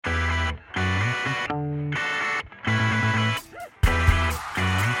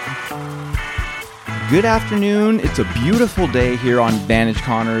Good afternoon. It's a beautiful day here on Vantage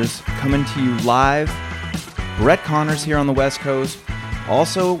Connors, coming to you live. Brett Connors here on the West Coast.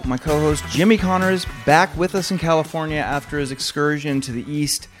 Also, my co-host Jimmy Connors back with us in California after his excursion to the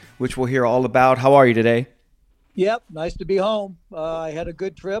East, which we'll hear all about. How are you today? Yep, nice to be home. I had a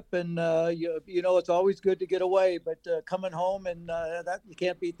good trip, and it's always good to get away. But coming home and that you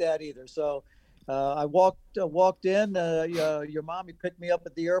can't beat that either. So I walked in. Your mommy picked me up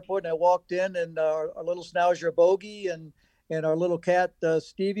at the airport, and I walked in, and our little schnauzer Bogey and our little cat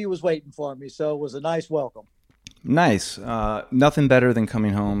Stevie was waiting for me. So it was a nice welcome. Nice. Nothing better than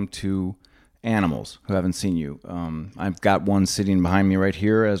coming home to animals who haven't seen you. I've got one sitting behind me right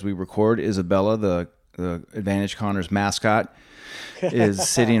here as we record. Isabella, the Advantage Connors mascot, is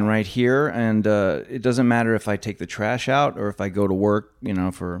sitting right here, and it doesn't matter if I take the trash out or if I go to work,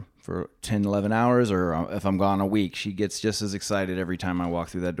 for 10, 11 hours, or if I'm gone a week. She gets just as excited every time I walk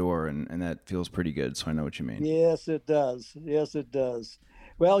through that door, and that feels pretty good, so I know what you mean. Yes, it does. Yes, it does.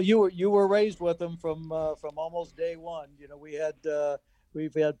 Well, you were raised with them from almost day one.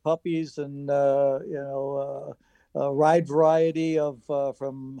 We've had puppies and a wide variety of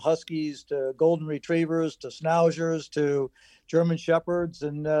from huskies to golden retrievers to schnauzers to German shepherds,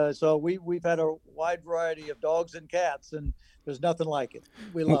 and so we've had a wide variety of dogs and cats, and there's nothing like it.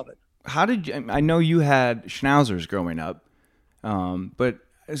 We love it. How did you? I know you had schnauzers growing up, but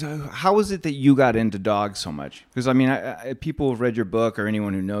how was it that you got into dogs so much? Because people who've read your book or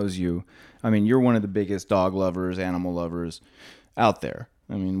anyone who knows you, you're one of the biggest dog lovers, animal lovers out there.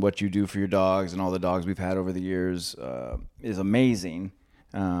 What you do for your dogs and all the dogs we've had over the years is amazing.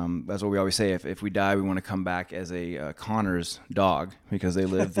 That's what we always say. If we die, we want to come back as a Connors dog because they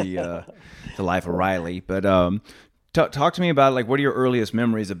live the life of Riley. But talk to me about what are your earliest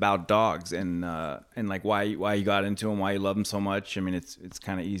memories about dogs and why you got into them, why you love them so much. It's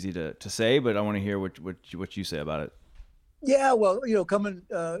kind of easy to say, but I want to hear what you say about it. Yeah, well,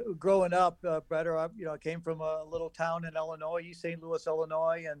 growing up, Brett, I came from a little town in Illinois, East St. Louis,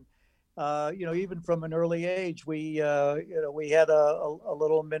 Illinois, and even from an early age, we had a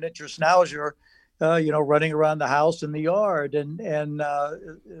little miniature schnauzer, running around the house in the yard, and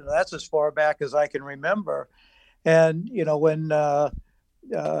that's as far back as I can remember. And when our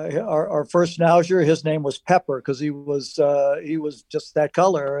first schnauzer, his name was Pepper because he was just that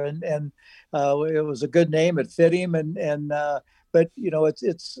color, and it was a good name. It fit him, but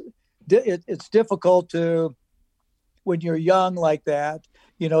it's difficult to, when you're young like that,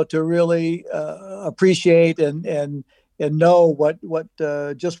 to really appreciate and know what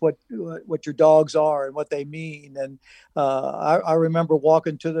your dogs are and what they mean. And I remember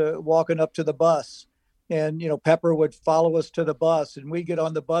walking up to the bus. And, Pepper would follow us to the bus, and we get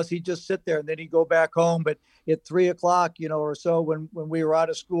on the bus. He'd just sit there, and then he'd go back home. But at 3:00, or so, when we were out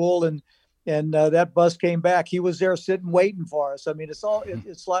of school and that bus came back, he was there sitting, waiting for us.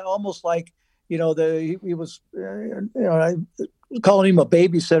 It's like almost like, he was, calling him a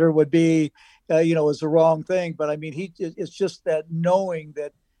babysitter would be, is the wrong thing. But it's just that knowing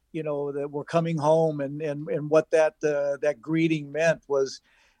that, that we're coming home and what that greeting meant was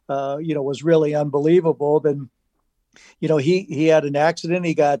really unbelievable. Then, he had an accident.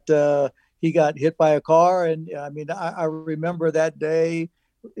 He got hit by a car. And I remember that day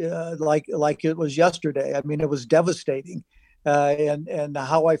like it was yesterday. It was devastating. And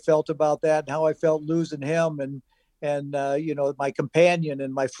how I felt about that, and how I felt losing him and my companion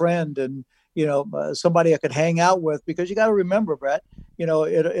and my friend and, somebody I could hang out with, because you got to remember, Brett, at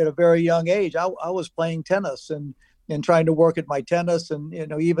a very young age, I was playing tennis and trying to work at my tennis and,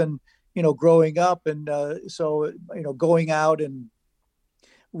 even, growing up. And so, going out and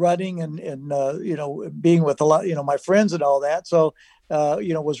running and being with a lot, my friends and all that. So,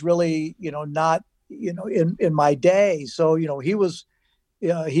 was really, not, in my day. So, he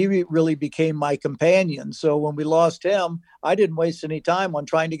really became my companion. So when we lost him, I didn't waste any time on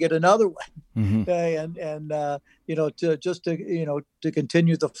trying to get another one. Mm-hmm. To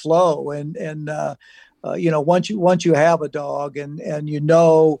continue the flow and once you have a dog and that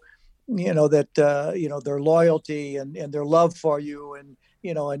their loyalty and their love for you and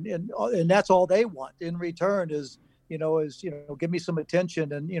that's all they want in return is give me some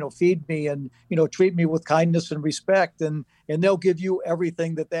attention and feed me and treat me with kindness and respect and they'll give you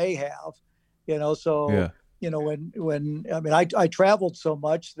everything that they have. So yeah. When I traveled so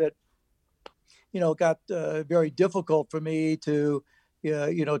much that it got very difficult for me to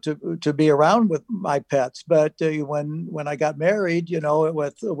be around with my pets. But when I got married,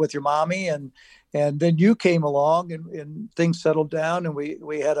 with your mommy and then you came along and things settled down and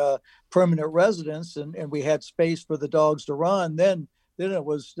we had a permanent residence and we had space for the dogs to run, then it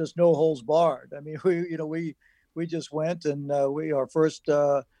was just no holes barred. I mean, we just went, and our first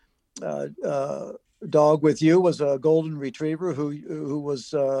dog with you was a golden retriever who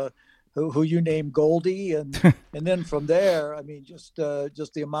you named Goldie, and then from there, I mean, just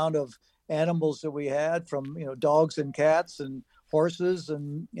the amount of animals that we had, from dogs and cats and horses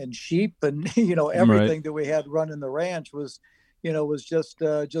and sheep, and Right. everything that we had running the ranch was just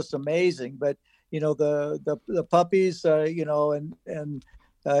amazing. But the puppies, and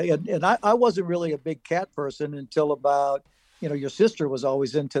I wasn't really a big cat person until about, your sister was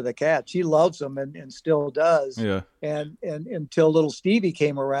always into the cat. She loves them and still does. Yeah. And until little Stevie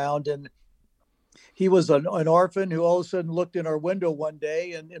came around, and he was an orphan who all of a sudden looked in our window one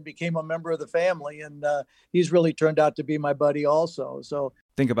day and became a member of the family. And he's really turned out to be my buddy also. So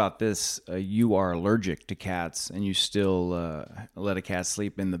Think about this. You are allergic to cats, and you still let a cat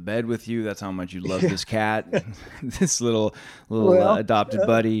sleep in the bed with you. That's how much you love this cat, this little well, adopted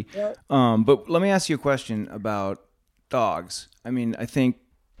buddy. uh, But let me ask you a question about dogs. I mean, I think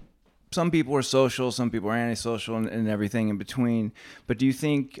some people are social, some people are antisocial, and everything in between. But do you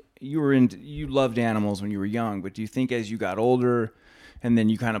think you loved animals when you were young? But do you think as you got older, and then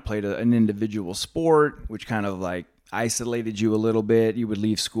you kind of played an individual sport, which kind of like isolated you a little bit? You would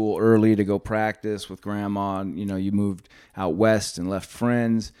leave school early to go practice with grandma, and you moved out west and left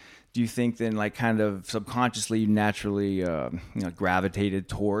friends. Do you think then, like, kind of subconsciously, you naturally gravitated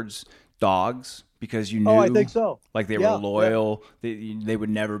towards dogs because you knew, oh, I think so. like, they were Yeah, loyal, they would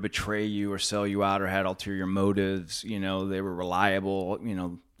never betray you or sell you out or had ulterior motives, they were reliable,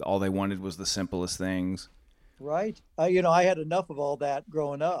 all they wanted was the simplest things. right. I had enough of all that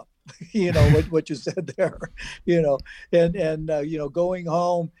growing up. What you said there. And going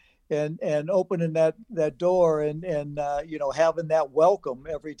home and opening that door, and having that welcome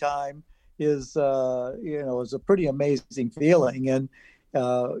every time is a pretty amazing feeling. And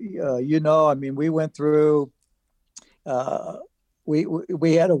I mean, we went through.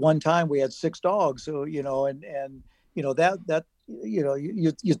 We had, at one time we had 6 dogs. So and that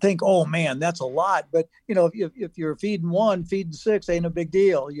you think, oh man, that's a lot. But if you're feeding one, feeding 6 ain't a big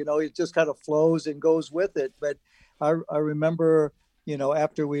deal. It just kind of flows and goes with it. But I remember,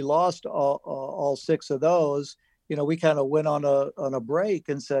 after we lost all 6 of those, we kind of went on a break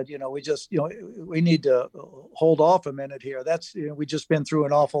and said, we need to hold off a minute here. That's, we just been through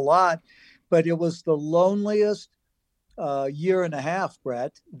an awful lot. But it was the loneliest year and a half,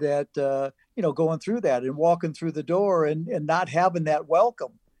 Brett, that going through that and walking through the door and not having that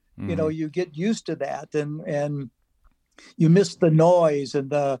welcome. Mm-hmm. You get used to that, and you miss the noise and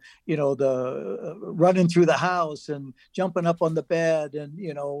the running through the house and jumping up on the bed and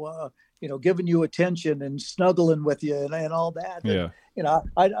giving you attention and snuggling with you and all that. Yeah. And,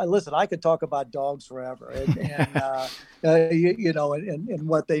 I listen. I could talk about dogs forever, and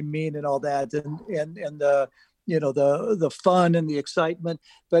what they mean and all that, and the fun and the excitement.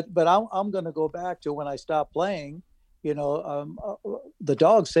 But I'm going to go back to when I stopped playing. The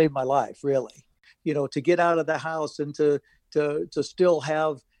dog saved my life, really. To get out of the house and to still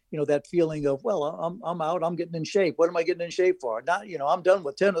have that feeling of, well, I'm out, I'm getting in shape. What am I getting in shape for? Not, I'm done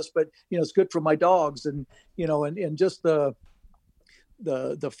with tennis, but it's good for my dogs, and and just the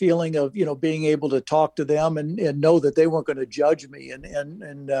feeling of being able to talk to them and know that they weren't going to judge me, and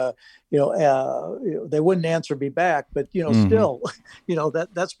they wouldn't answer me back, but Mm-hmm. still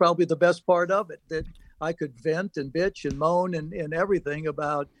that's probably the best part of it, that I could vent and bitch and moan and everything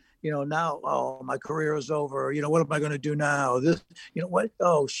about now, oh, my career is over, what am I going to do now, this, what,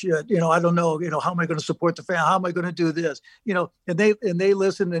 oh shit, I don't know, how am I going to support the family, how am I going to do this, and they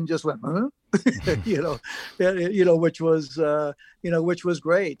listened and just went, huh? Which was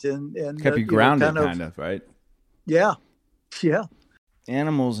great, and Kept you grounded, kind of, right? yeah.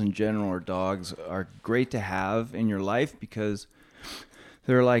 Animals in general, or dogs, are great to have in your life because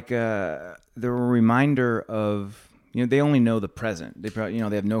they're like they're a reminder of, they only know the present. They probably,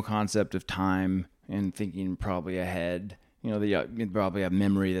 they have no concept of time and thinking probably ahead. They probably have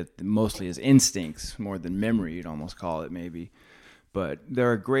memory that mostly is instincts more than memory, you'd almost call it, maybe. But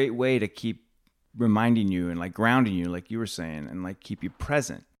they're a great way to keep reminding you and, like, grounding you, like you were saying, and, like, keep you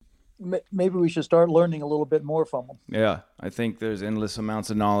present. Maybe we should start learning a little bit more from them. Yeah, I think there's endless amounts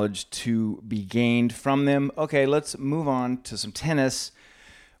of knowledge to be gained from them. Okay, let's move on to some tennis.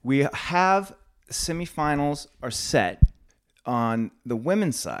 We have semifinals are set on the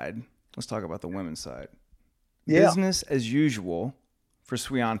women's side. Let's talk about the women's side. Yeah. Business as usual for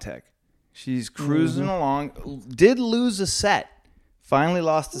Swiatek. She's cruising along. Did lose a set. Finally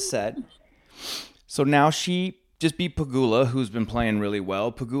lost a set. So now she just beat Pegula, who's been playing really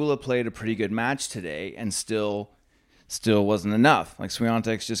well. Pegula played a pretty good match today and still still wasn't enough. Like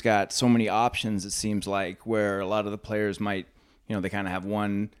Swiatek's just got so many options, it seems like, where a lot of the players might, they kind of have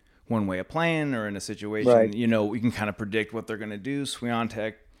one way of playing, or in a situation, Right. we can kind of predict what they're going to do.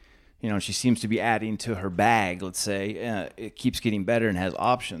 Swiatek, she seems to be adding to her bag, let's say. It keeps getting better and has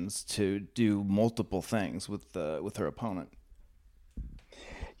options to do multiple things with her opponent.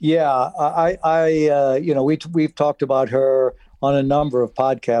 Yeah, we've talked about her on a number of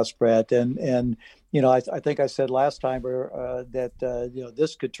podcasts, Brett, and I think I said last time that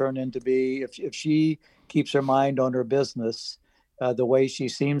this could turn into be, if she keeps her mind on her business, the way she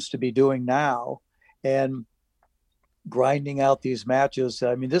seems to be doing now, and grinding out these matches.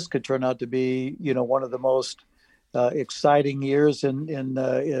 I mean, this could turn out to be one of the most exciting years in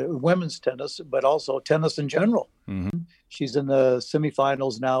women's tennis, but also tennis in general. Mm-hmm. She's in the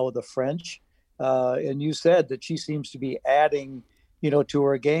semifinals now with the French. And you said that she seems to be adding, to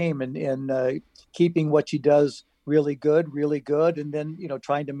her game and keeping what she does really good. And then,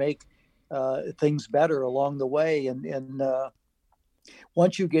 trying to make things better along the way. And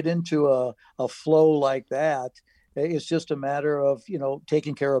once you get into a flow like that, it's just a matter of,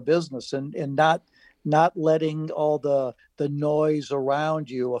 taking care of business and not letting all the noise around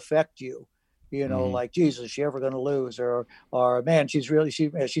you affect you. Like, Jesus, is she ever going to lose? Or man, she's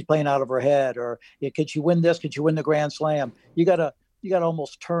playing out of her head. Or could she win this? Could she win the Grand Slam? You gotta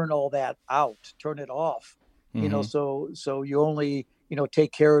almost turn all that out, turn it off. Mm-hmm. So you only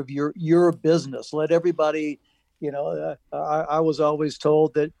take care of your business. Let everybody. I was always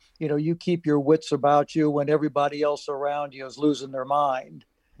told that you keep your wits about you when everybody else around you is losing their mind.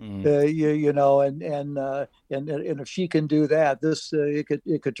 And if she can do that,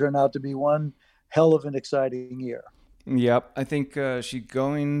 it could turn out to be one hell of an exciting year. Yep, I think she's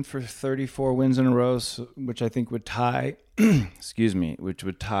going for 34 wins in a row, which I think would tie. Which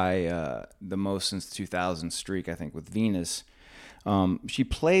would tie the most since 2000 streak, I think, with Venus. She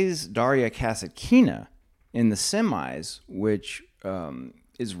plays Daria Kasatkina in the semis, which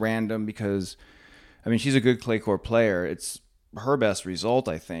is random because, she's a good clay court player. It's her best result,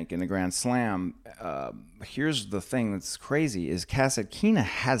 I think, in the Grand Slam. Here's the thing that's crazy is Kasatkina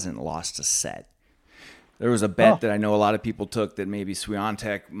hasn't lost a set. There was a bet that I know a lot of people took that maybe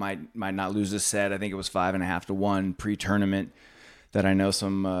Swiatek might not lose a set. I think it was 5.5 to 1 pre-tournament that I know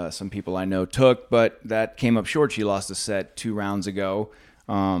some people I know took, but that came up short. She lost a set 2 rounds ago,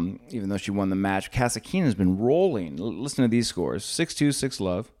 even though she won the match. Kasatkina's been rolling. Listen to these scores: 6-2,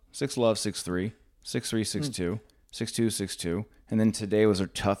 6-love, 6-love, 6-3, 6-3, 6-2. 6-2, 6-2, and then today was her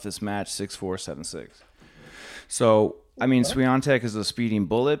toughest match, 6-4, 7-6. So, Swiatek is a speeding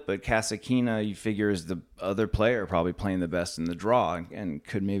bullet, but Kasatkina, you figure, is the other player probably playing the best in the draw and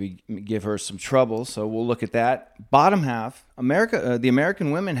could maybe give her some trouble. So we'll look at that. Bottom half, the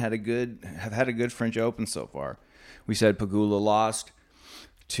American women have had a good French Open so far. We said Pegula lost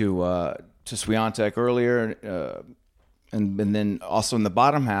to Swiatek earlier. And then also in the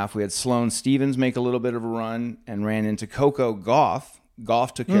bottom half, we had Sloane Stephens make a little bit of a run and ran into Coco Gauff.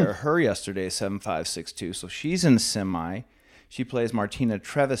 Gauff took care of her yesterday, 7-5, 6-2. So she's in the semi. She plays Martina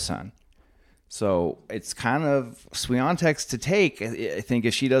Trevisan. So it's kind of Swiatek's to take. I think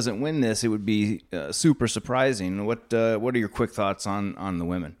if she doesn't win this, it would be super surprising. What are your quick thoughts on the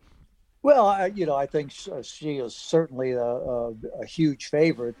women? Well, I think she is certainly a huge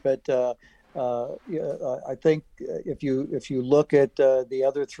favorite, but I think if you look at the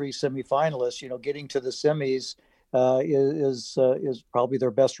other 3 semifinalists, getting to the semis is probably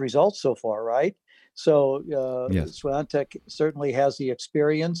their best result so far, right? So Yes. Swiatek certainly has the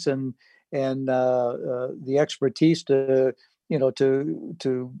experience and the expertise to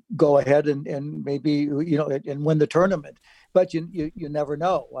go ahead and maybe and win the tournament. But you never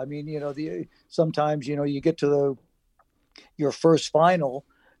know. Sometimes you get to your first final.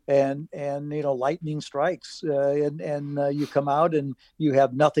 And lightning strikes, and you come out and you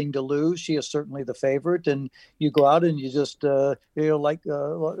have nothing to lose. She is certainly the favorite, and you go out and you just like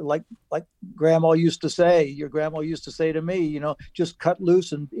grandma used to say. Your grandma used to say to me, just cut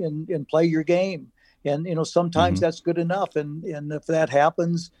loose and play your game. And sometimes that's good enough. And if that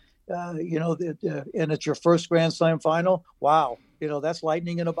happens, and it's your first Grand Slam final, wow, that's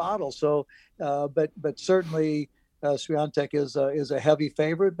lightning in a bottle. So, but certainly. Swiatek is a heavy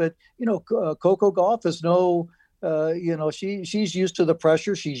favorite, but Coco Gauff is she's used to the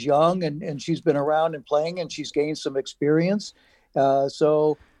pressure. She's young and she's been around and playing, and she's gained some experience.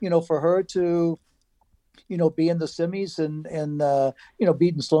 So for her to be in the semis and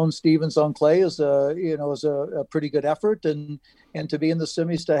beating Sloane Stephens on clay is a pretty good effort, and to be in the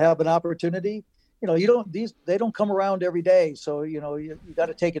semis to have an opportunity they don't come around every day. So, you got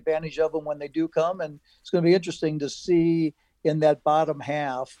to take advantage of them when they do come. And it's going to be interesting to see in that bottom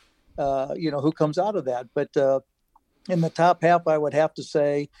half, who comes out of that. But in the top half, I would have to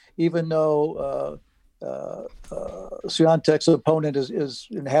say, even though Swiatek's opponent is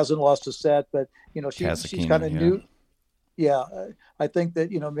hasn't lost a set, but she's kind of new. Yeah, I think that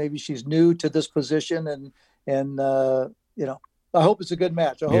maybe she's new to this position, and I hope it's a good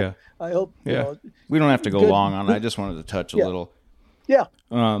match. I hope. We don't have to go long on it. I just wanted to touch a little. Yeah.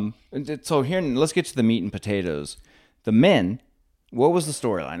 So here, let's get to the meat and potatoes. The men. What was the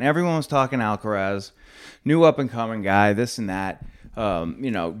storyline? Everyone was talking Alcaraz, new up and coming guy, this and that.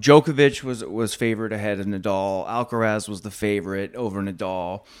 Djokovic was favored ahead of Nadal. Alcaraz was the favorite over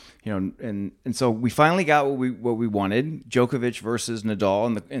Nadal. And so we finally got what we wanted: Djokovic versus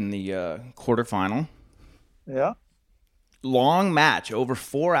Nadal in the quarterfinal. Yeah, long match, over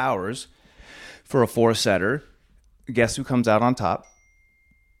 4 hours for a 4-setter. Guess who comes out on top?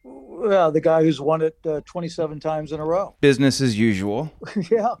 Well, the guy who's won it 27 times in a row. Business as usual.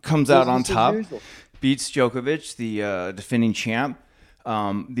 Yeah. Comes out on top. Beats Djokovic, the defending champ.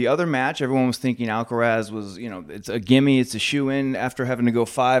 The other match, everyone was thinking Alcaraz was, it's a gimme, it's a shoe-in after having to go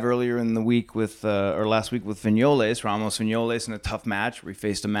 5 earlier in the week or last week with Ramos Vignoles in a tough match where he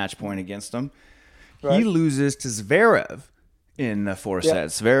faced a match point against him. Right. He loses to Zverev in the 4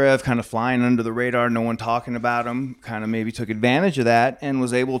 sets. Zverev kind of flying under the radar, no one talking about him, kind of maybe took advantage of that and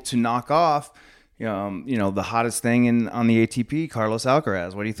was able to knock off, the hottest thing on the ATP, Carlos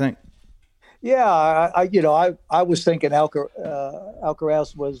Alcaraz. What do you think? Yeah, I was thinking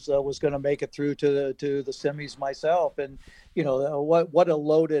Alcaraz was going to make it through to the semis myself, and what a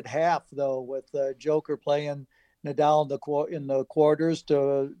loaded half though with Joker playing Nadal in the quarters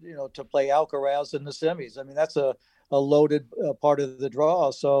to play Alcaraz in the semis. I mean, that's a loaded part of the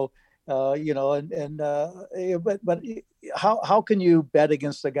draw. So but how can you bet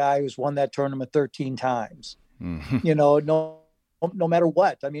against the guy who's won that tournament 13 times? Mm-hmm. No matter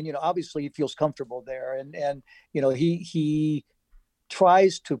what. I mean, obviously he feels comfortable there, and he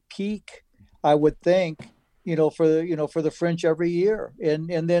tries to peak, I would think, for the French every year,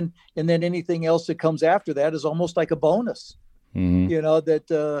 and then anything else that comes after that is almost like a bonus.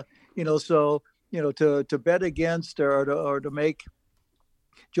 Mm-hmm. So to bet against or to make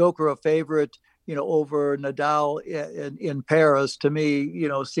Joker a favorite, over Nadal in Paris, to me,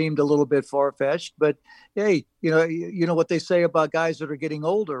 seemed a little bit far-fetched. But hey, what they say about guys that are getting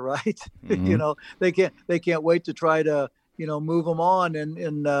older, right? Mm-hmm. They can't wait to try to move them on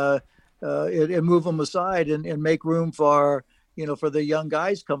and move them aside and make room for the young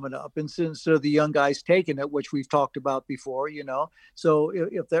guys coming up, and instead of the young guys taking it, which we've talked about before. So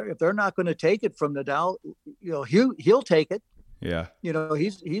if they're not going to take it from Nadal, he'll take it. Yeah.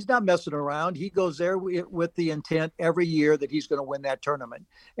 He's not messing around. He goes there with the intent every year that he's going to win that tournament,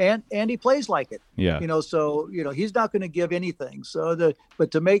 and he plays like it. Yeah. So he's not going to give anything. But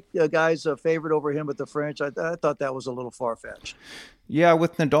to make guys a favorite over him with the French, I thought that was a little far-fetched. Yeah,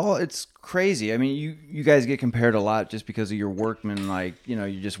 with Nadal, it's crazy. I mean, you guys get compared a lot just because of your workman. Like,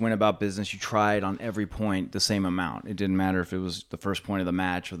 you just went about business. You tried on every point the same amount. It didn't matter if it was the first point of the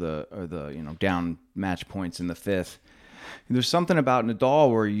match or the down match points in the fifth. There's something about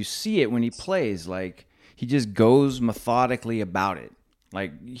Nadal where you see it when he plays. Like, he just goes methodically about it.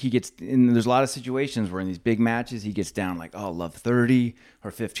 Like, there's a lot of situations where in these big matches, he gets down like, love 30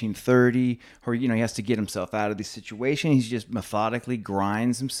 or 15-30, or, he has to get himself out of the situation. He's just methodically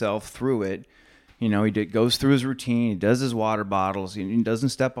grinds himself through it. He goes through his routine. He does his water bottles. He doesn't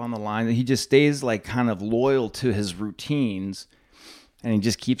step on the line. He just stays like kind of loyal to his routines, and he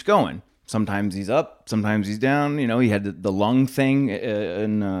just keeps going. Sometimes he's up, sometimes he's down. He had the lung thing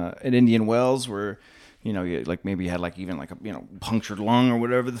in Indian Wells where, like maybe he had like even like a punctured lung or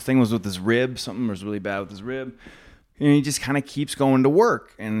whatever the thing was with his rib. Something was really bad with his rib. And he just kind of keeps going to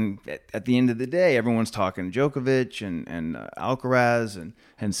work. And at the end of the day, everyone's talking Djokovic and Alcaraz and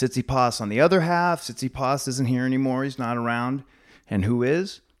Tsitsipas on the other half. Tsitsipas isn't here anymore. He's not around. And who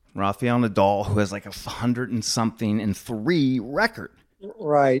is? Rafael Nadal, who has like 100-something-3 record.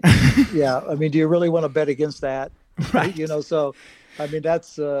 Right. Yeah. I mean, do you really want to bet against that? Right. So, I mean,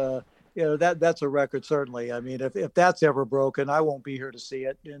 that's, that's a record, certainly. I mean, if that's ever broken, I won't be here to see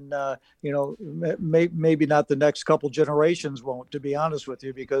it. And, maybe not the next couple generations won't, to be honest with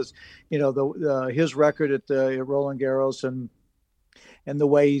you, because, his record at Roland Garros and the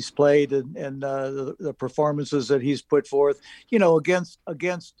way he's played and the performances that he's put forth, against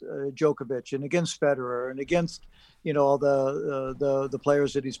Djokovic and against Federer and against, all the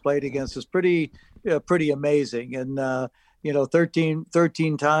players that he's played against is pretty amazing. And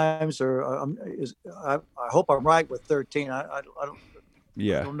 13 times, or I hope I'm right with 13. I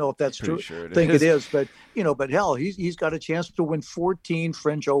Yeah, don't know if that's pretty true. sure it I think it is. is, but but hell, he's got a chance to win 14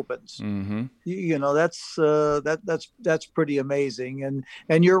 French Opens. Mm-hmm. That's pretty amazing.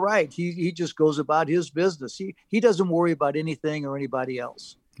 And you're right. He just goes about his business. He doesn't worry about anything or anybody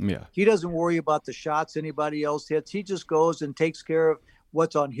else. Yeah. He doesn't worry about the shots anybody else hits. He just goes and takes care of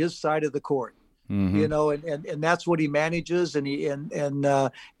what's on his side of the court. Mm-hmm. And that's what he manages, and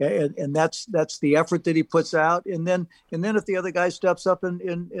that's the effort that he puts out. And then if the other guy steps up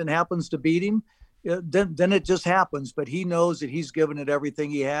and happens to beat him, then it just happens. But he knows that he's given it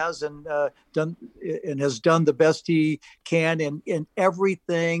everything he has, and has done the best he can in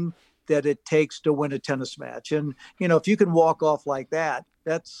everything that it takes to win a tennis match. And if you can walk off like that,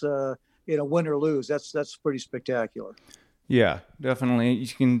 that's win or lose, that's pretty spectacular. Yeah, definitely. You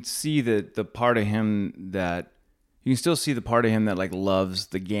can see the part of him that you can still see the part of him that like loves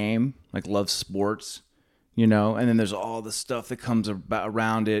the game, like loves sports, and then there's all the stuff that comes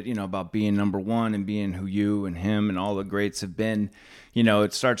around it, about being number one and being who you and him and all the greats have been.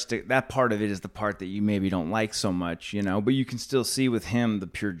 It starts to, that part of it is the part that you maybe don't like so much, but you can still see with him the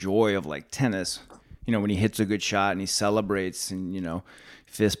pure joy of like tennis, when he hits a good shot and he celebrates and,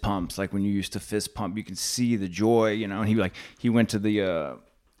 fist pumps, like when you used to fist pump, you can see the joy, and he went to the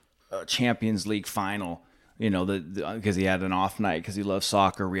Champions League final, because he had an off night because he loves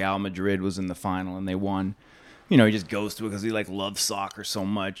soccer. Real Madrid was in the final and they won. He just goes to it because he like loves soccer so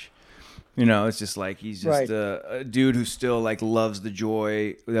much. It's just like he's just Right. a dude who still like loves the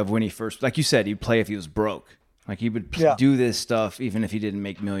joy of when he first, like you said, he'd play if he was broke. Like he would Yeah. do this stuff even if he didn't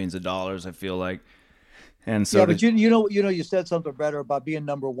make millions of dollars, I feel like. And so Yeah, but you said something better about being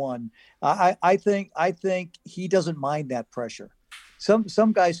number one. I think he doesn't mind that pressure.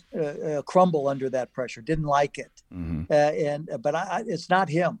 Some guys crumble under that pressure. Didn't like it, mm-hmm. but it's not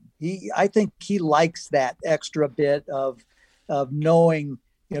him. I think he likes that extra bit of knowing,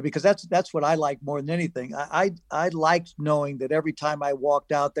 because that's what I like more than anything. I liked knowing that every time I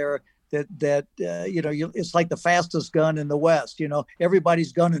walked out there, that it's like the fastest gun in the West.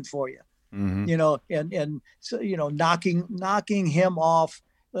 Everybody's gunning for you. Mm-hmm. And so, knocking him off.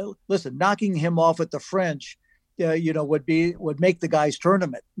 Listen, knocking him off at the French, would make the guy's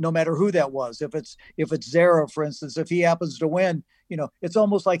tournament, no matter who that was. If it's Zara, for instance, if he happens to win, it's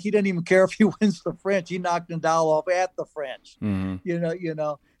almost like he didn't even care if he wins the French. He knocked Nadal off at the French. Mm-hmm.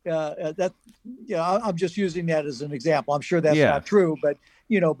 That I'm just using that as an example. I'm sure that's Yeah. not true, but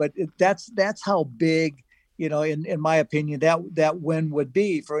that's how big. In my opinion, that win would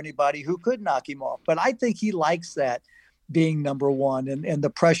be for anybody who could knock him off. But I think he likes that, being number one, and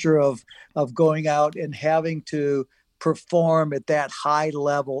the pressure of going out and having to perform at that high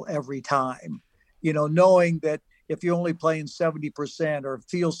level every time. Knowing that if you're only playing 70% or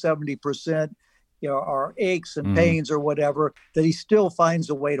feel 70%, or aches and Mhm. pains or whatever, that he still finds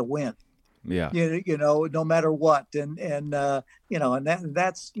a way to win. Yeah. No matter what. And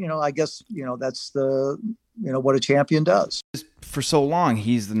that's, I guess, that's the, what a champion does. For so long,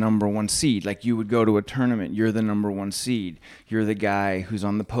 he's the number one seed. Like you would go to a tournament, you're the number one seed. You're the guy who's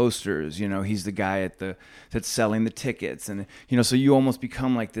on the posters. He's the guy that's selling the tickets, and so you almost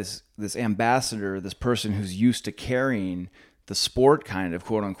become like this ambassador, this person who's used to carrying the sport, kind of,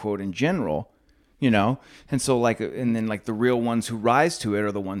 quote unquote, in general. And so and then the real ones who rise to it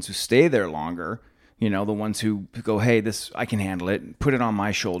are the ones who stay there longer. The ones who go, hey, this, I can handle it. Put it on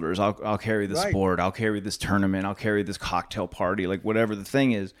my shoulders. I'll carry the Right. sport. I'll carry this tournament. I'll carry this cocktail party, like whatever the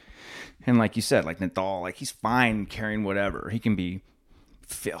thing is. And like you said, like Nadal, like he's fine carrying whatever. He can be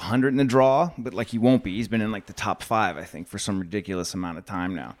 100 in the draw, but like he won't be. He's been in like the top 5, I think, for some ridiculous amount of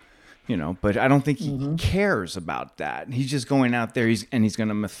time now. But I don't think he cares about that. He's just going out there. He's going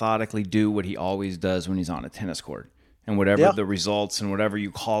to methodically do what he always does when he's on a tennis court. And whatever Yeah. the results and whatever you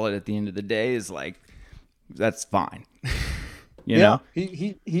call it at the end of the day is like, that's fine. you know?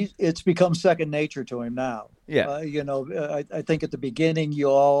 He it's become second nature to him now. Yeah. I think at the beginning you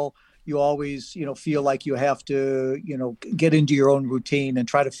always feel like you have to get into your own routine and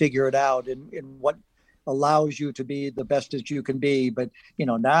try to figure it out and what allows you to be the best that you can be. But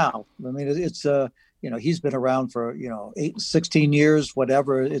now, I mean, it's he's been around for 16 years,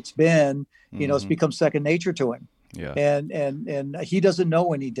 whatever it's been. It's become second nature to him. Yeah. And he doesn't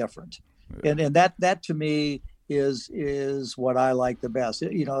know any different. Yeah. And that to me is what I like the best. I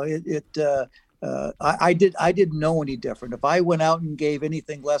didn't know any different. If I went out and gave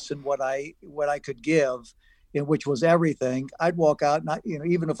anything less than what I could give, which was everything, I'd walk out and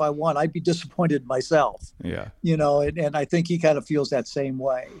even if I won, I'd be disappointed in myself. Yeah. And I think he kind of feels that same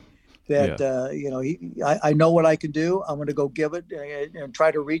way. that, I know what I can do. I'm going to go give it and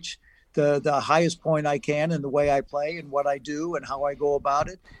try to reach the highest point I can in the way I play and what I do and how I go about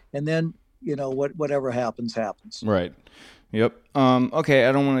it. And then, whatever happens, happens. Right. Yep. Okay.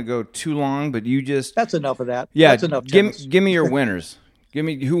 I don't want to go too long, but that's enough of that. Yeah. That's enough. Give me your winners. Give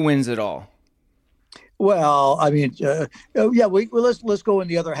me who wins it all. Well, I mean, let's go in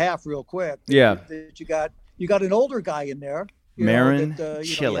the other half real quick. Yeah. You got an older guy in there. Marin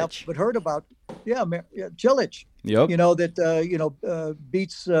Cilic. But heard about, Cilic. Yep.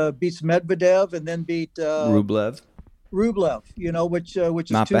 Beats Medvedev and then beat Rublev. Which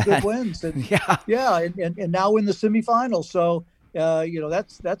is not two bad. Good wins. And, and now in the semifinals. So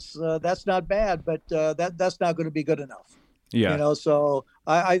that's not bad, but that's not going to be good enough. Yeah. So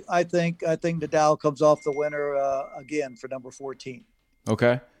I think Nadal comes off the winner again for number 14.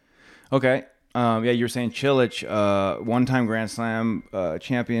 Okay. You were saying Cilic, one-time Grand Slam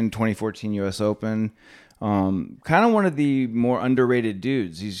champion, 2014 U.S. Open. Kind of one of the more underrated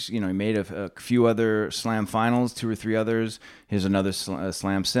dudes. He's, he made a few other Slam finals, 2 or 3 others. Here's another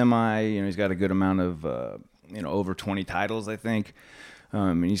Slam semi. He's got a good amount of, over 20 titles, I think.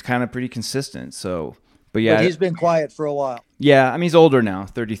 And he's kind of pretty consistent. So, but he's been quiet for a while. Yeah, I mean, he's older now,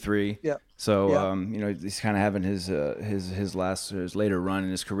 33. Yeah. So, he's kind of having his later run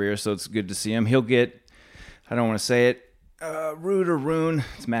in his career. So it's good to see him. He'll get, I don't want to say it, Rude or Rune.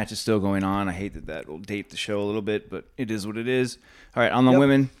 This match is still going on. I hate that will date the show a little bit, but it is what it is. All right, on the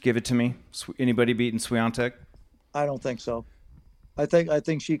women, give it to me. Anybody beating Swiatek? I don't think so. I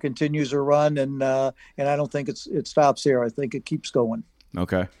think she continues her run, and I don't think it stops here. I think it keeps going.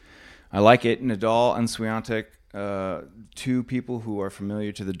 Okay, I like it. Nadal and Swiatek, 2 people who are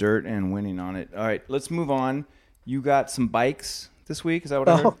familiar to the dirt and winning on it. All right, let's move on. You got some bikes this week. Is that what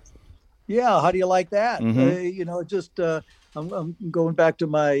I heard? Yeah, how do you like that? Mm-hmm. I'm going back to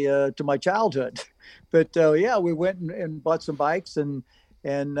my childhood, but we went and bought some bikes and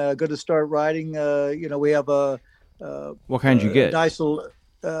going to start riding. We have a what kind did you get?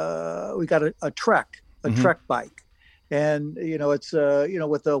 We got a Trek, Trek bike, and it's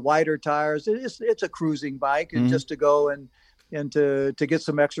with the wider tires. It's a cruising bike, and just to go and to get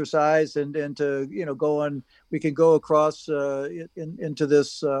some exercise and to go on. We can go across into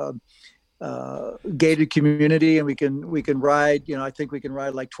this gated community, and we can ride. I think we can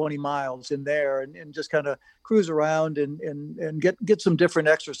ride like 20 miles in there and just kind of cruise around and get some different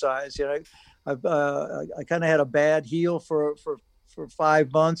exercise. I kind of had a bad heel for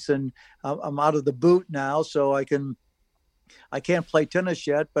 5 months, and I'm out of the boot now, so I can't play tennis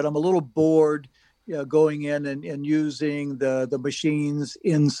yet, but I'm a little bored going in and using the machines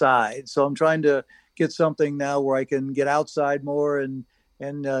inside. So I'm trying to get something now where I can get outside more and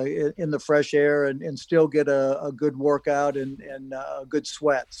in the fresh air and still get a good workout and a good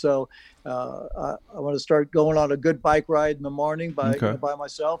sweat. So I want to start going on a good bike ride in the morning by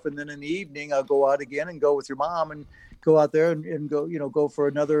myself. And then in the evening, I'll go out again and go with your mom and go out there and go for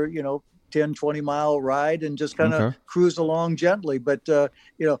another, 10, 20 mile ride and just kind of cruise along gently. But,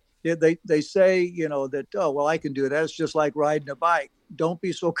 they say, that, oh, well, I can do that. It's just like riding a bike. Don't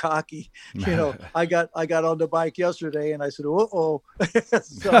be so cocky. I got on the bike yesterday and I said, so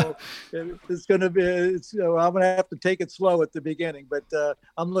it's going to be, I'm going to have to take it slow at the beginning, but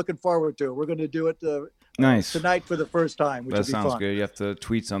I'm looking forward to it. We're going to do it nice tonight for the first time, which will be fun. That sounds good. You have to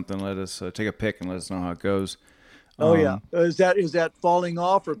tweet something. Let us take a pic and let us know how it goes. Oh yeah, is that falling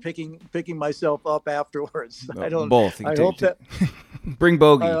off or picking myself up afterwards? I don't. Both. I hope that bring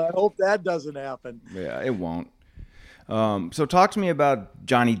bogey. I hope that doesn't happen. Yeah, it won't. So talk to me about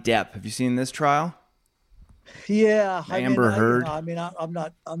Johnny Depp. Have you seen this trial? Yeah, Amber Heard. I'm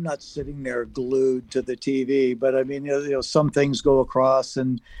not sitting there glued to the TV, but I mean, some things go across,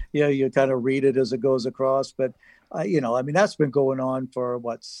 and you kind of read it as it goes across. But that's been going on for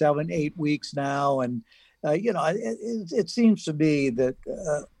 7-8 weeks now, and. It seems to me that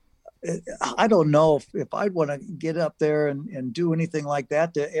I don't know if I'd want to get up there and do anything like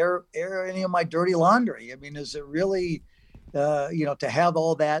that to air any of my dirty laundry. I mean, is it really, to have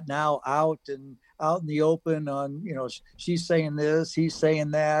all that now out in the open on, she's saying this, he's saying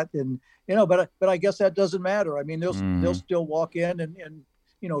that, and, but I guess that doesn't matter. I mean, they'll still walk in and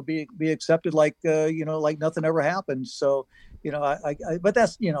be accepted like nothing ever happened. So, but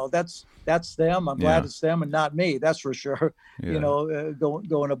that's them. I'm glad it's them and not me. That's for sure. Yeah.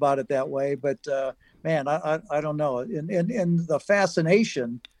 Going about it that way. But man, I don't know. And the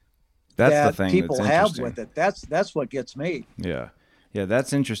fascination that the thing people have with it. That's what gets me. Yeah. Yeah.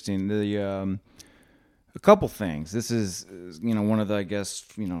 That's interesting. A couple things. This is, one of the, I guess,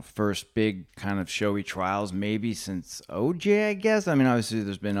 first big kind of showy trials, maybe since OJ, I guess. I mean, obviously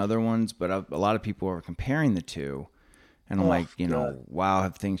there's been other ones, but a lot of people are comparing the two. And I'm like, God. wow,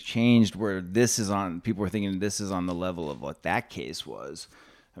 have things changed where this is on, people are thinking this is on the level of what that case was.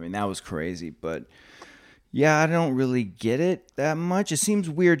 I mean, that was crazy, but yeah, I don't really get it that much. It seems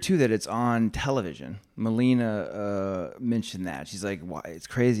weird too that it's on television. Melina mentioned that. She's like, "Why? It's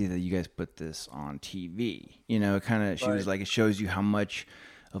crazy that you guys put this on TV." Kind of. She was Right. like, "It shows you how much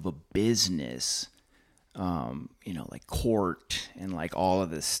of a business, like court and like all of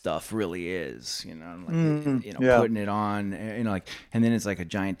this stuff really is." Yeah. Putting it on, and then it's like a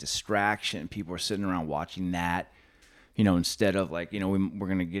giant distraction. People are sitting around watching that. Instead of like, we're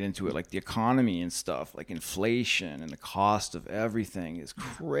going to get into it, like the economy and stuff, like inflation and the cost of everything is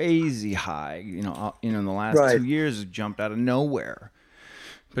crazy high. In the last Right. 2 years, it jumped out of nowhere.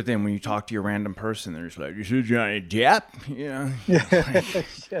 But then when you talk to your random person, they're just like, "You see Johnny Depp?"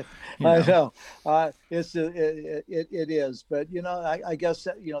 Shit. I know. It is, but I guess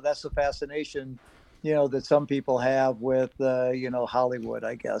that's the fascination, that some people have with Hollywood.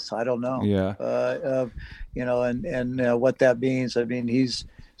 I guess I don't know. Yeah. And what that means. I mean, he's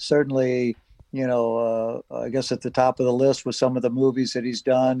certainly I guess at the top of the list with some of the movies that he's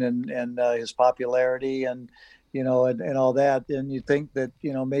done and his popularity and all that. And you think that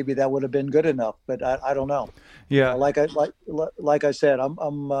maybe that would have been good enough, but I don't know. Yeah. Like I said, if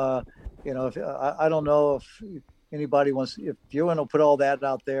I don't know if anybody wants, if you want to put all that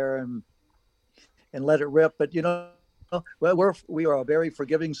out there and let it rip, but well, we are a very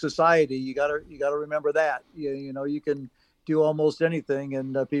forgiving society. You gotta remember that. You can do almost anything,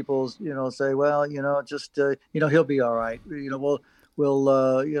 and people say, well, just he'll be all right. We'll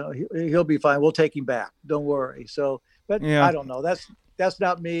he'll be fine. We'll take him back. Don't worry. So, but Yeah. I don't know. That's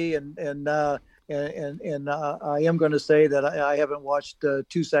not me, and I am going to say that I haven't watched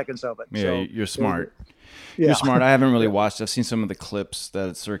 2 seconds of it. Yeah, so, you're smart. Yeah. You're smart. I haven't really watched. I've seen some of the clips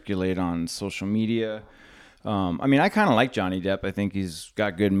that circulate on social media. I mean, I kind of like Johnny Depp. I think he's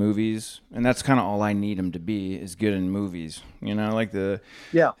got good movies, and that's kind of all I need him to be, is good in movies.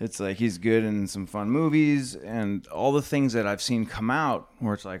 Yeah. It's like he's good in some fun movies, and all the things that I've seen come out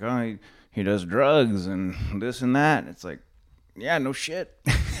where it's like, oh, he does drugs and this and that. It's like, yeah, no shit.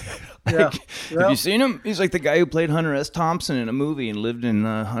 Yeah. Have you seen him? He's like the guy who played Hunter S. Thompson in a movie and lived in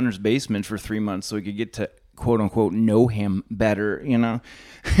Hunter's basement for 3 months so he could get to quote unquote know him better,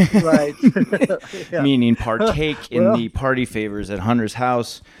 Right. Yeah. Meaning partake in the party favors at Hunter's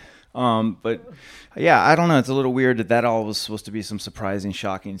house. But yeah, I don't know. It's a little weird that all was supposed to be some surprising,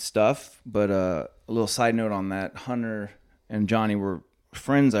 shocking stuff. But a little side note on that: Hunter and Johnny were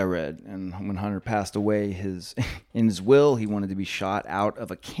friends, I read, and when Hunter passed away, in his will, he wanted to be shot out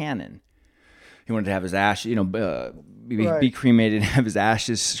of a cannon. He wanted to have his ashes, be cremated, have his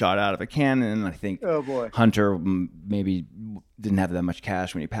ashes shot out of a cannon. I think Oh boy. Hunter maybe didn't have that much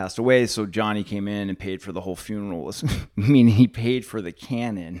cash when he passed away, so Johnny came in and paid for the whole funeral. Meaning he paid for the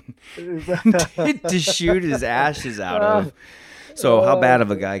cannon to shoot his ashes out of. So how bad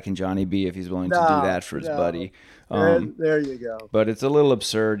of a guy can Johnny be if he's willing to do that for his buddy? There you go. But it's a little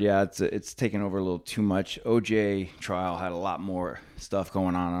absurd. Yeah, it's taken over a little too much. OJ trial had a lot more stuff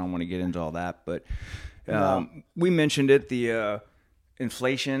going on. I don't want to get into all that, but we mentioned it. The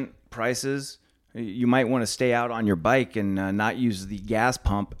inflation, prices. You might want to stay out on your bike and not use the gas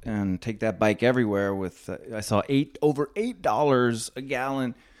pump and take that bike everywhere. With I saw over $8 a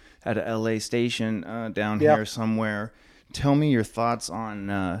gallon at a LA station down here somewhere. Tell me your thoughts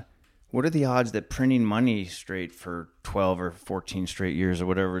on. What are the odds that printing money straight for 12 or 14 straight years or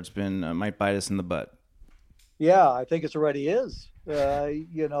whatever it's been might bite us in the butt? Yeah, I think it already is.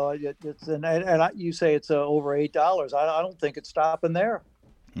 It's you say it's over $8. I don't think it's stopping there.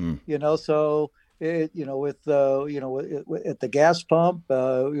 So with at the gas pump,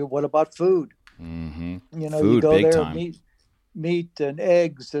 what about food? Mm-hmm. Food, you go there, time. meat and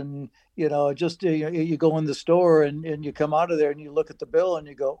eggs, and just you go in the store and you come out of there and you look at the bill and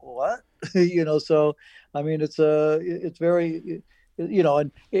you go, what? So I mean, it's very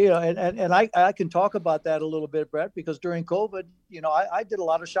and I can talk about that a little bit, Brett, because during COVID, I did a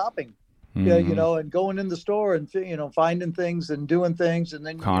lot of shopping. Mm-hmm. And going in the store and finding things and doing things, and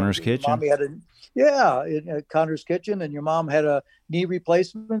then Connor's Kitchen. Mommy had Connor's Kitchen, and your mom had a knee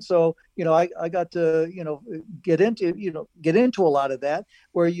replacement, so I got to get into a lot of that,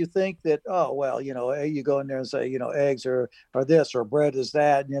 where you think that, oh well, you go in there and say eggs are this or bread is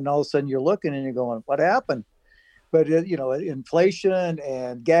that, and then all of a sudden you're looking and you're going, what happened? But inflation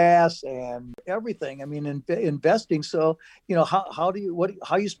and gas and everything. I mean, investing. So how are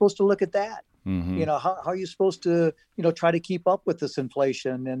you supposed to look at that? Mm-hmm. How are you supposed to, try to keep up with this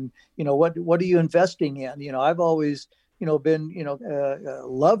inflation? And, what are you investing in? I've always, been,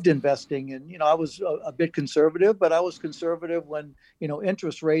 loved investing. And, I was a bit conservative, but I was conservative when,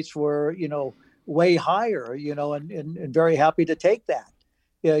 interest rates were, way higher, and very happy to take that.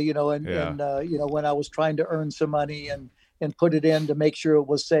 Yeah, Yeah. when I was trying to earn some money and put it in to make sure it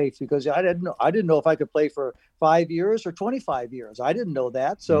was safe, because I didn't know if I could play for 5 years or 25 years. I didn't know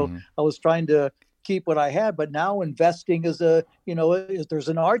that. So Mm-hmm. I was trying to keep what I had, but now investing is there's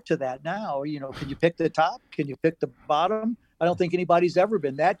an art to that now. Can you pick the top? Can you pick the bottom? I don't think anybody's ever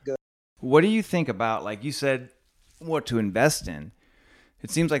been that good. What do you think about, like you said, what to invest in? It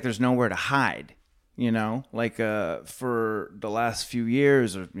seems like there's nowhere to hide. Like for the last few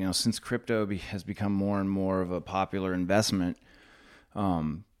years, or since crypto has become more and more of a popular investment,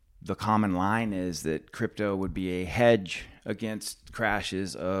 the common line is that crypto would be a hedge against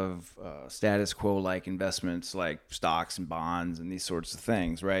crashes of status quo like investments like stocks and bonds and these sorts of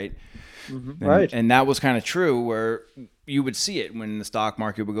things, right? Mm-hmm. Right. And that was kind of true, where you would see it when the stock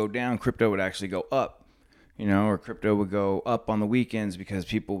market would go down, crypto would actually go up. Or crypto would go up on the weekends because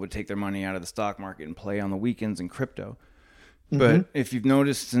people would take their money out of the stock market and play on the weekends in crypto. Mm-hmm. But if you've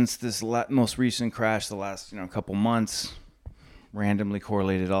noticed, since this most recent crash, the last couple months, randomly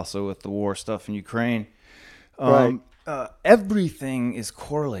correlated also with the war stuff in Ukraine, Right. Everything is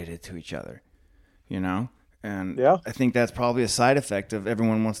correlated to each other, and Yeah. I think that's probably a side effect of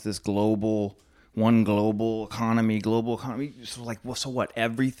everyone wants this global economy. So so what?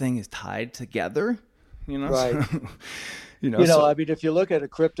 Everything is tied together. Right. So, I mean, if you look at a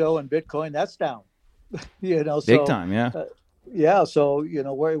crypto and Bitcoin, that's down. big time, yeah. Yeah. So,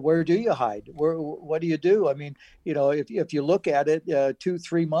 where do you hide? What do you do? I mean, if you look at it 4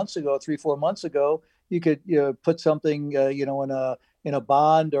 months ago, you could put something, in a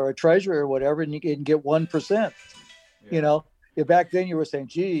bond or a treasury or whatever, and you can get 1%. Yeah. Back then you were saying,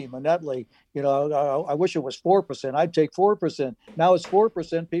 gee, Manetli, I wish it was 4%. I'd take 4%. Now it's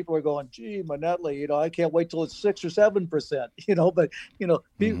 4%. People are going, gee, Manetli, I can't wait till it's 6 or 7%. But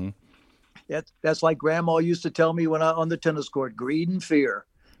Mm-hmm. that's like Grandma used to tell me when I on the tennis court: greed and fear,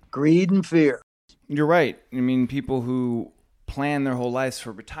 greed and fear. You're right. I mean, people who plan their whole lives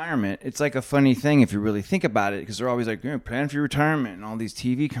for retirement, it's like a funny thing if you really think about it, because they're always like, plan for your retirement, and all these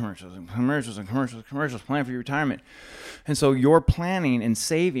TV commercials, plan for your retirement. And so you're planning and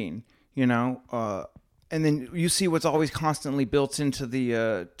saving, and then you see what's always constantly built into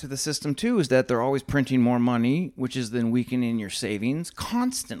the system too, is that they're always printing more money, which is then weakening your savings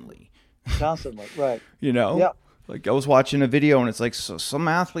constantly. Constantly, right. Yeah. Like I was watching a video, and it's like, so some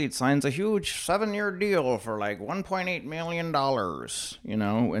athlete signs a huge 7-year deal for like $1.8 million,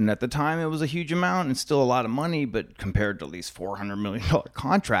 and at the time it was a huge amount and still a lot of money, but compared to at least $400 million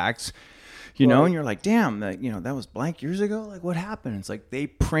contracts, right. And you're like, damn, that was blank years ago. Like, what happened? It's like they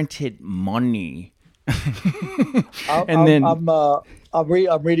printed money. I'm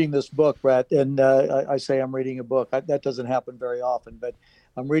reading this book, Brett, and I say I'm reading a book. That doesn't happen very often, but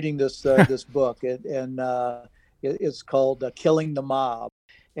I'm reading this book, and it's called "Killing the Mob,"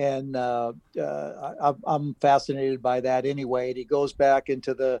 and I'm fascinated by that anyway. And he goes back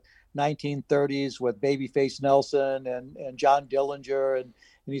into the 1930s with Babyface Nelson and John Dillinger, and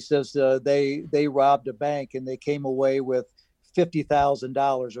he says they robbed a bank and they came away with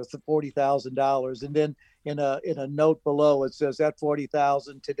 $50,000 or $40,000, and then in a note below it says that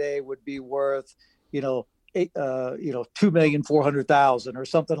 $40,000 today would be worth $2,400,000 or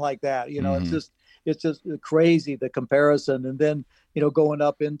something like that. Mm-hmm. It's just crazy, the comparison. And then going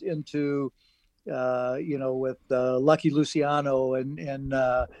up into with Lucky Luciano and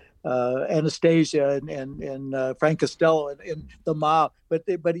Anastasia and Frank Costello and the mob, but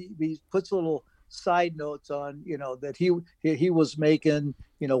he puts little side notes on that he was making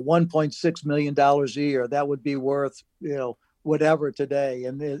 $1.6 million a year. That would be worth whatever today,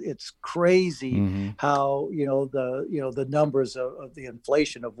 and it's crazy. Mm-hmm. How the numbers of the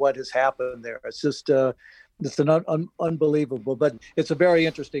inflation of what has happened there. It's just it's an unbelievable, but it's a very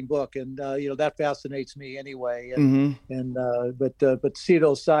interesting book, and that fascinates me anyway. And Mm-hmm. but see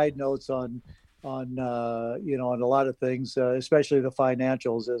those side notes on on a lot of things, especially the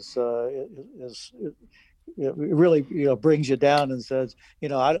financials, is it really brings you down and says,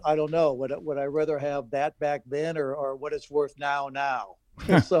 I don't know, would I rather have that back then or what it's worth now.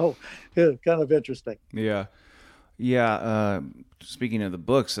 So kind of interesting. Yeah. Speaking of the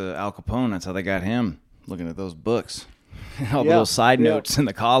books, Al Capone, that's how they got him. Looking at those books, all the little side notes in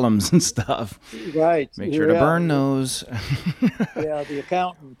the columns and stuff. Right. Make sure to burn those. The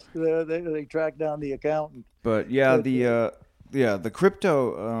accountant. They track down the accountant. But the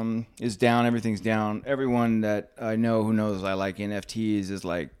crypto is down. Everything's down. Everyone that I know who knows I like NFTs is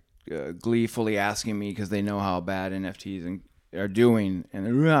like gleefully asking me because they know how bad NFTs are doing, and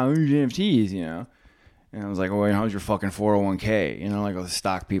they're NFTs, you know. And I was like, well, how's your fucking 401k? You know, like all the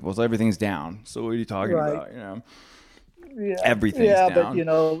stock people. So everything's down. So what are you talking about? You know, everything's down. But you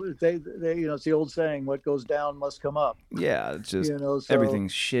know, they you know, it's the old saying, what goes down must come up. Yeah, it's just, you know, so,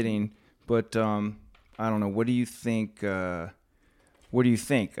 everything's shitting. But I don't know. What do you think? What do you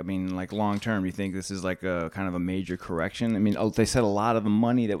think? I mean, like long term, do you think this is like a kind of a major correction? I mean, they said a lot of the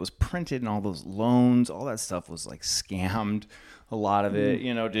money that was printed and all those loans, all that stuff was like scammed. A lot of it,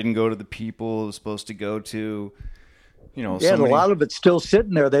 you know, didn't go to the people it was supposed to go to. You know, yeah, and a lot of it's still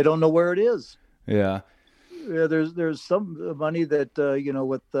sitting there. They don't know where it is. Yeah. Yeah, there's some money that you know,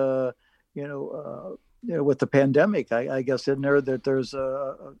 with the you know with the pandemic, I guess in there that there's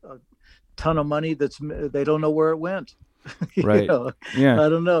a ton of money they don't know where it went. Right. You know? Yeah. I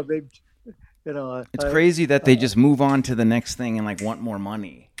don't know. They, you know, it's crazy that they just move on to the next thing and like want more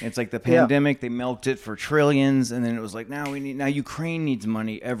money. It's like the pandemic, they milked it for trillions, and then it was like now Ukraine needs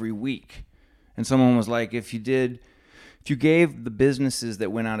money every week. And someone was like, if you gave the businesses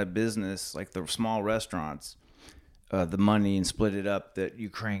that went out of business, like the small restaurants, the money and split it up that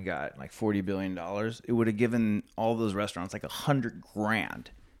Ukraine got, like $40 billion, it would have given all those restaurants like $100,000.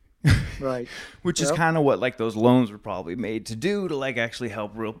 Right. Which is kind of what like those loans were probably made to do, to like actually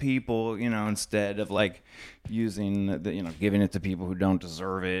help real people, you know, instead of like using the, you know, giving it to people who don't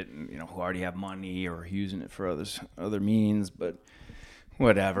deserve it, and, you know, who already have money or using it for other means. But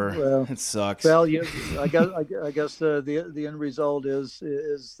whatever, well, it sucks. Well, I guess the end result is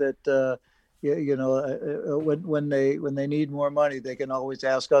that you know, when they need more money, they can always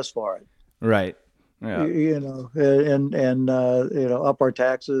ask us for it. Right. Yeah. You know, and you know, up our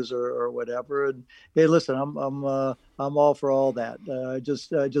taxes or whatever. And hey, listen, I'm all for all that. I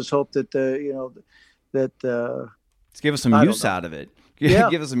just hope that you know that let's give us some use out of it.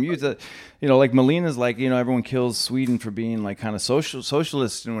 Yeah. Give us some use. You know, like Melina's like, you know, everyone kills Sweden for being like kind of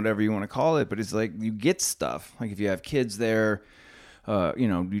socialist and whatever you want to call it, but it's like you get stuff. Like if you have kids there, you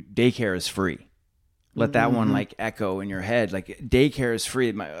know, daycare is free. Let that one like echo in your head. Like daycare is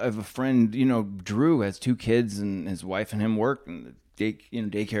free. I have a friend, you know, Drew has 2 kids, and his wife and him work, and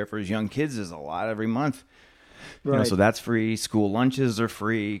daycare for his young kids is a lot every month. Right. You know, so that's free. School lunches are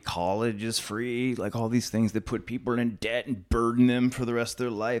free. College is free. Like all these things that put people in debt and burden them for the rest of their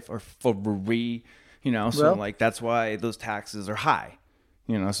life are free. You know, so like that's why those taxes are high.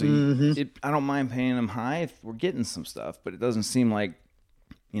 You know, so I don't mind paying them high if we're getting some stuff, but it doesn't seem like,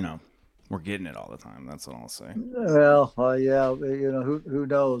 you know, we're getting it all the time. That's what I'll say. Well, yeah, you know, who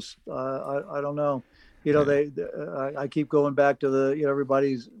knows? I don't know. You know, I keep going back to the, you know,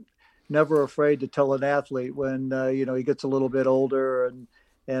 everybody's never afraid to tell an athlete when, you know, he gets a little bit older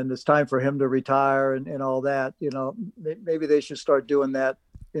and it's time for him to retire and all that. You know, maybe they should start doing that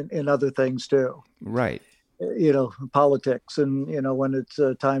in other things too. Right. You know, politics and, you know, when it's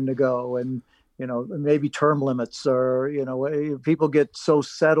time to go, and, you know, maybe term limits, or, you know, people get so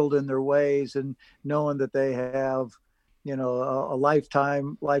settled in their ways and knowing that they have, you know, a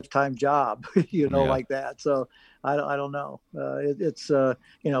lifetime job, you know, like that. So I don't know. It's you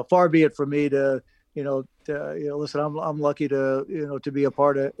know, far be it from me to, you know, listen, I'm lucky to, you know, to be a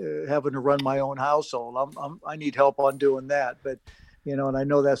part of having to run my own household. I need help on doing that, but, you know, and I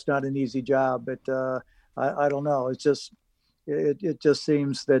know that's not an easy job, but I don't know. It's just, it just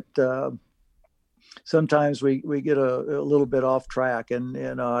seems that, sometimes we get a little bit off track,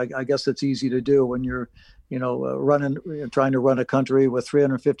 and I guess it's easy to do when you're, you know, trying to run a country with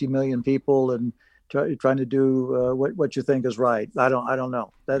 350 million people and trying to do what you think is right. I don't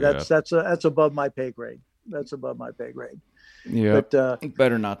know. That's above my pay grade. That's above my pay grade. Yeah, but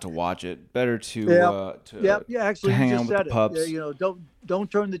better not to watch it. Better to actually, hang you out just with said the pups. You know,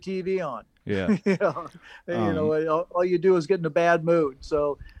 don't turn the TV on. Yeah. You know, all you do is get in a bad mood.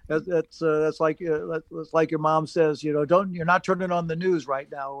 So that's like your mom says, you know, you're not turning on the news right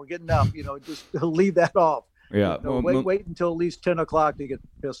now. We're getting up, you know, just leave that off. Yeah. You know, wait until at least 10 o'clock to get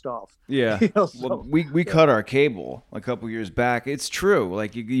pissed off. Yeah. You know, so, well, we cut our cable a couple years back. It's true.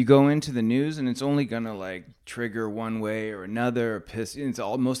 Like you go into the news and it's only going to like trigger one way or another, or piss.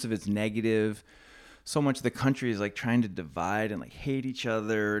 Most of it's negative. So much of the country is like trying to divide and like hate each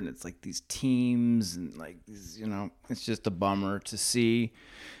other, and it's like these teams and like these, you know, it's just a bummer to see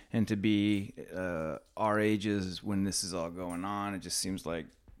and to be our ages when this is all going on. It just seems like,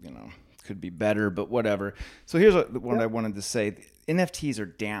 you know, could be better, but whatever. So here's what I wanted to say. NFTs are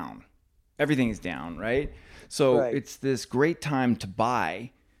down. Everything is down, right? So it's this great time to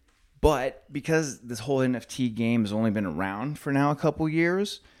buy, But because this whole NFT game has only been around for now a couple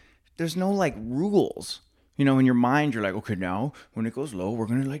years, there's no like rules. You know, in your mind, you're like, okay, now when it goes low, we're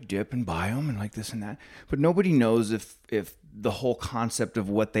going to like dip and buy them and like this and that. But nobody knows if the whole concept of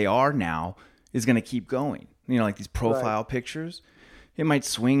what they are now is going to keep going. You know, like these profile pictures, it might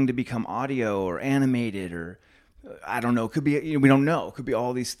swing to become audio or animated or I don't know. It could be, you know, we don't know. It could be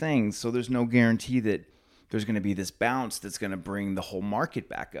all these things. So there's no guarantee that there's going to be this bounce that's going to bring the whole market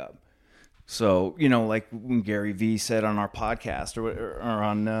back up. So, you know, like when Gary Vee said on our podcast or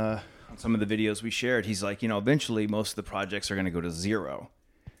on some of the videos we shared, he's like, you know, eventually most of the projects are going to go to zero.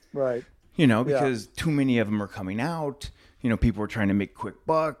 Right. You know, because too many of them are coming out. You know, people are trying to make quick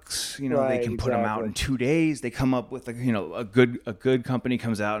bucks. You know, they can put them out in 2 days. They come up with, a good company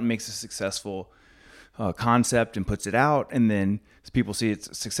comes out and makes a successful concept and puts it out. And then people see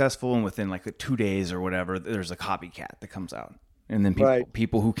it's successful. And within like 2 days or whatever, there's a copycat that comes out. And then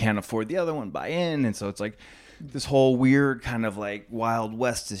people who can't afford the other one buy in. And so it's like this whole weird kind of like Wild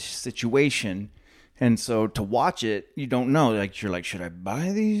West-ish situation. And so to watch it, you don't know. Like you're like, should I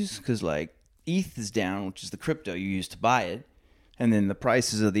buy these? Because like ETH is down, which is the crypto you use to buy it, and then the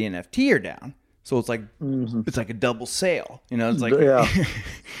prices of the NFT are down. So it's like it's like a double sale. You know, it's like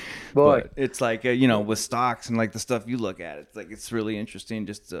but it's like you know, with stocks and like the stuff you look at, it's like it's really interesting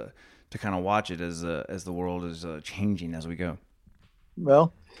just to kind of watch it as the world is changing as we go.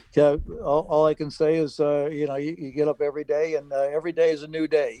 Well, yeah, all I can say is, you know, you get up every day and every day is a new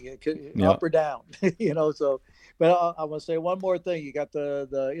day, up or down, you know, so, but I want to say one more thing. You got the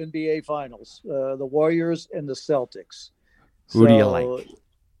NBA finals, the Warriors and the Celtics. Who do you like?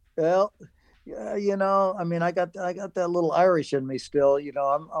 Well, you know, I mean, I got that little Irish in me still, you know,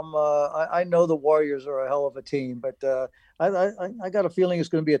 I know the Warriors are a hell of a team, but I got a feeling it's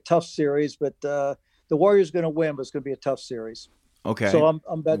going to be a tough series, but the Warriors are going to win, but it's going to be a tough series. Okay. So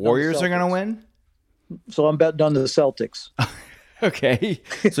I'm betting Warriors are going to win? So I'm betting on the Celtics. Okay.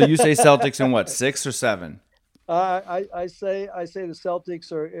 So you say Celtics in what, 6 or 7? I say the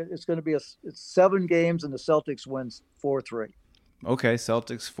Celtics are. It's going to be it's 7 games and the Celtics wins 4-3. Okay,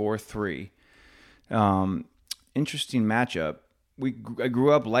 Celtics 4-3. Interesting matchup. I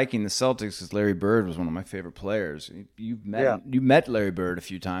grew up liking the Celtics because Larry Bird was one of my favorite players. You met Larry Bird a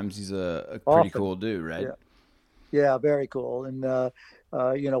few times. He's a pretty cool dude, right? Yeah. Yeah, very cool. And,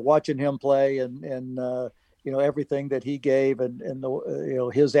 you know, watching him play and you know, everything that he gave and the, you know,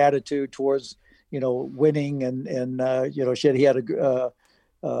 his attitude towards, you know, winning and you know, he had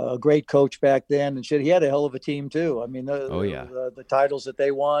a great coach back then and he had a hell of a team too. I mean, the titles that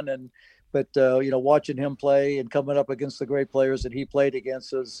they won but you know, watching him play and coming up against the great players that he played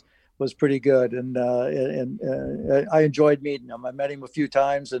against was pretty good, and I enjoyed meeting him. I met him a few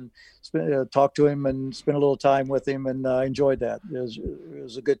times and talked to him and spent a little time with him, and I enjoyed that. It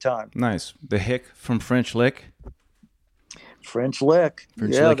was a good time. Nice. The Hick from French Lick,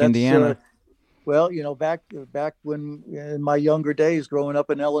 Indiana. Well, you know, back when in my younger days, growing up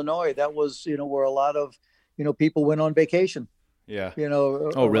in Illinois, that was, you know, where a lot of, you know, people went on vacation. Yeah. You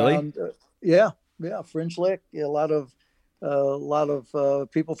know. Oh, around, really? Yeah. French Lick. A lot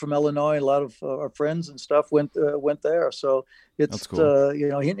of people from Illinois, a lot of our friends and stuff went there. So it's cool. You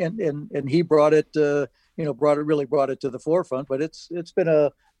know, he brought it, you know, brought it to the forefront. But it's been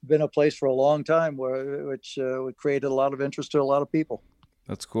a place for a long time which created a lot of interest to a lot of people.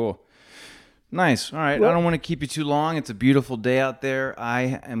 That's cool. Nice. All right. Well, I don't want to keep you too long. It's a beautiful day out there.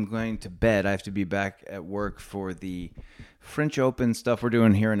 I am going to bed. I have to be back at work for the French Open stuff we're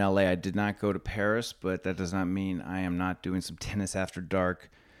doing here in LA. I did not go to Paris, but that does not mean I am not doing some tennis after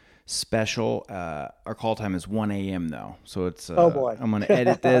dark special. Our call time is 1 a.m. though. So it's, oh boy. I'm going to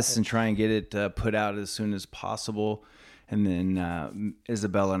edit this and try and get it put out as soon as possible. And then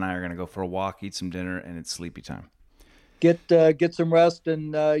Isabella and I are going to go for a walk, eat some dinner, and it's sleepy time. Get some rest,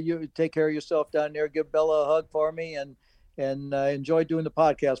 and you take care of yourself down there. Give Bella a hug for me, and enjoy doing the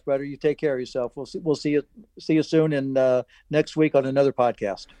podcast, brother. You take care of yourself. We'll see you soon, and next week on another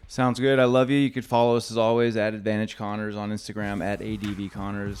podcast. Sounds good. I love you. You could follow us as always at Advantage Connors on Instagram, at ADV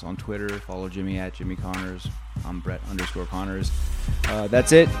Connors on Twitter. Follow Jimmy at Jimmy Connors. I'm Brett_Connors.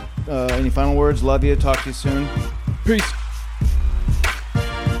 That's it. Any final words? Love you. Talk to you soon. Peace.